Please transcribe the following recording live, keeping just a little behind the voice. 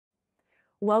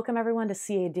Welcome everyone to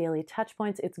CA Daily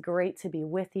Touchpoints. It's great to be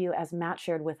with you. As Matt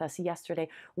shared with us yesterday,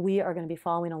 we are going to be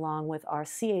following along with our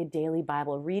CA Daily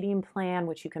Bible reading plan,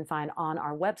 which you can find on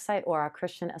our website or our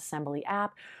Christian Assembly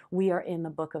app. We are in the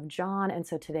book of John, and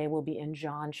so today we'll be in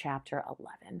John chapter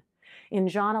 11. In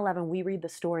John 11, we read the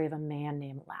story of a man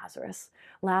named Lazarus.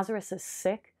 Lazarus is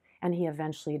sick, and he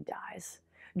eventually dies.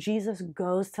 Jesus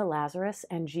goes to Lazarus,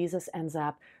 and Jesus ends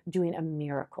up doing a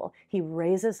miracle. He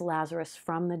raises Lazarus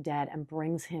from the dead and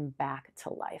brings him back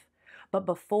to life. But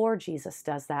before Jesus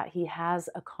does that, he has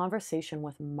a conversation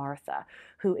with Martha,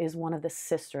 who is one of the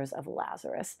sisters of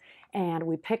Lazarus. And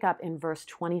we pick up in verse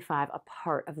 25 a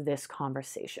part of this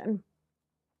conversation.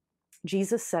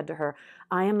 Jesus said to her,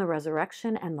 "I am the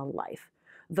resurrection and the life.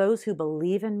 Those who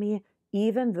believe in me,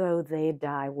 even though they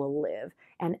die, will live,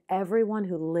 and everyone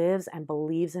who lives and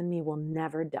believes in me will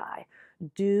never die.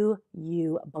 Do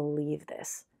you believe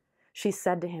this?" She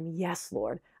said to him, "Yes,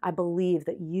 Lord, I believe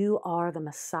that you are the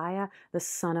Messiah, the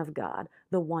Son of God,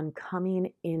 the one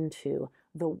coming into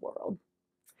the world."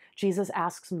 Jesus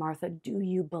asks Martha, "Do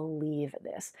you believe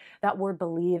this?" That word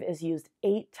believe is used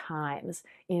 8 times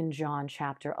in John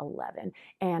chapter 11.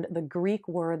 And the Greek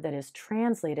word that is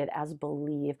translated as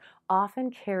believe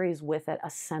often carries with it a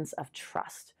sense of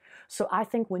trust. So I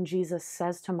think when Jesus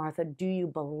says to Martha, "Do you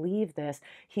believe this?"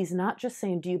 he's not just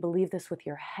saying, "Do you believe this with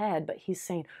your head?" but he's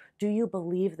saying, "Do you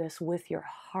believe this with your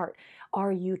heart?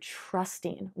 Are you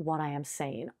trusting what I am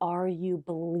saying? Are you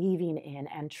believing in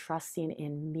and trusting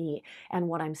in me and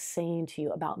what I'm saying to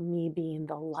you about me being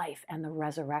the life and the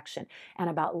resurrection and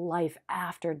about life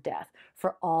after death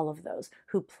for all of those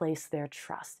who place their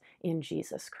trust in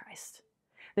Jesus Christ?"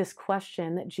 This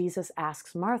question that Jesus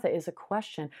asks Martha is a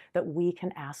question that we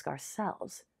can ask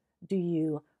ourselves. Do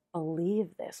you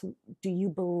believe this? Do you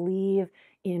believe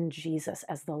in Jesus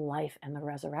as the life and the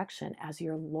resurrection, as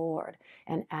your Lord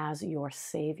and as your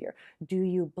Savior? Do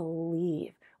you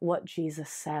believe what Jesus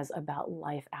says about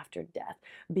life after death?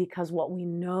 Because what we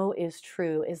know is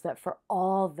true is that for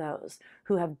all those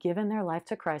who have given their life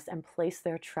to Christ and placed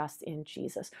their trust in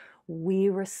Jesus, we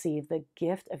receive the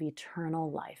gift of eternal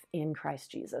life in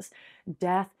Christ Jesus.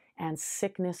 Death and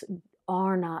sickness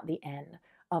are not the end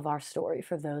of our story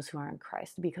for those who are in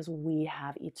Christ, because we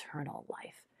have eternal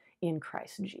life in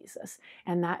Christ Jesus.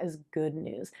 And that is good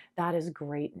news. That is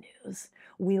great news.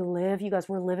 You guys,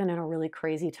 we're living in a really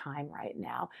crazy time right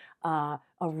now, a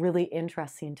really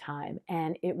interesting time.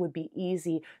 And it would be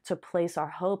easy to place our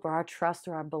hope or our trust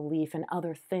or our belief in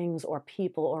other things or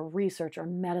people or research or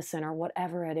medicine or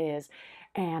whatever it is.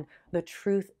 And the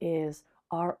truth is,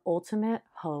 our ultimate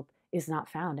hope is not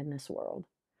found in this world.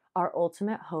 Our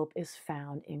ultimate hope is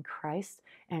found in Christ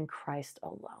and Christ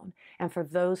alone. And for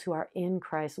those who are in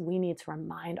Christ, we need to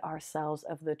remind ourselves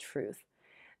of the truth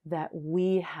that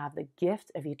we have the gift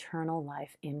of eternal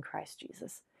life in Christ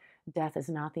Jesus. Death is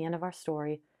not the end of our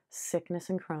story. Sickness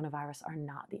and coronavirus are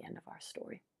not the end of our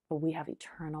story. But we have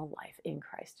eternal life in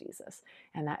Christ Jesus.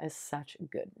 And that is such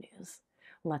good news.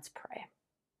 Let's pray.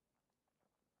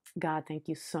 God, thank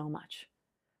you so much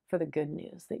for the good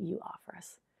news that you offer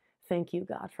us. Thank you,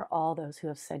 God, for all those who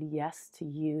have said yes to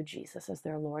you, Jesus, as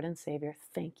their Lord and Savior.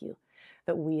 Thank you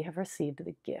that we have received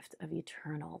the gift of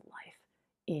eternal life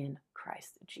in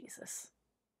Christ Jesus.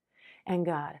 And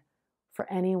God,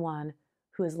 for anyone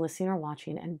who is listening or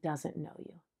watching and doesn't know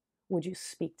you, would you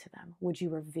speak to them? Would you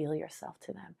reveal yourself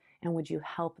to them? And would you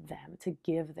help them to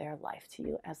give their life to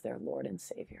you as their Lord and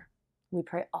Savior? We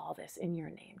pray all this in your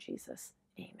name, Jesus.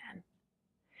 Amen.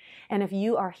 And if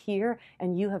you are here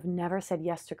and you have never said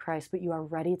yes to Christ, but you are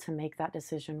ready to make that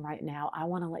decision right now, I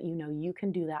want to let you know you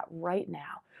can do that right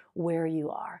now where you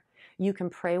are. You can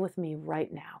pray with me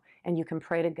right now, and you can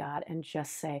pray to God and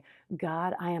just say,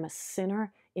 "God, I am a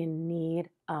sinner in need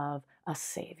of a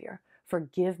Savior.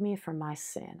 Forgive me for my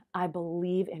sin. I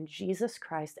believe in Jesus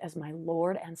Christ as my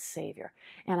Lord and Savior,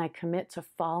 and I commit to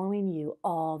following you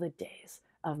all the days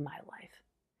of my life."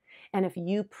 And if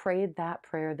you prayed that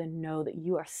prayer, then know that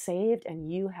you are saved and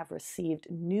you have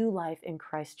received new life in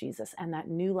Christ Jesus. And that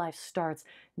new life starts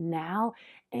now,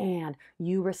 and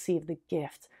you receive the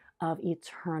gift of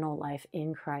eternal life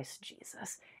in Christ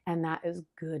Jesus. And that is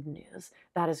good news.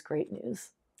 That is great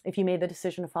news. If you made the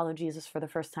decision to follow Jesus for the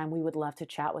first time, we would love to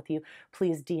chat with you.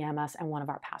 Please DM us, and one of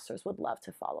our pastors would love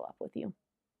to follow up with you.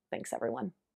 Thanks, everyone.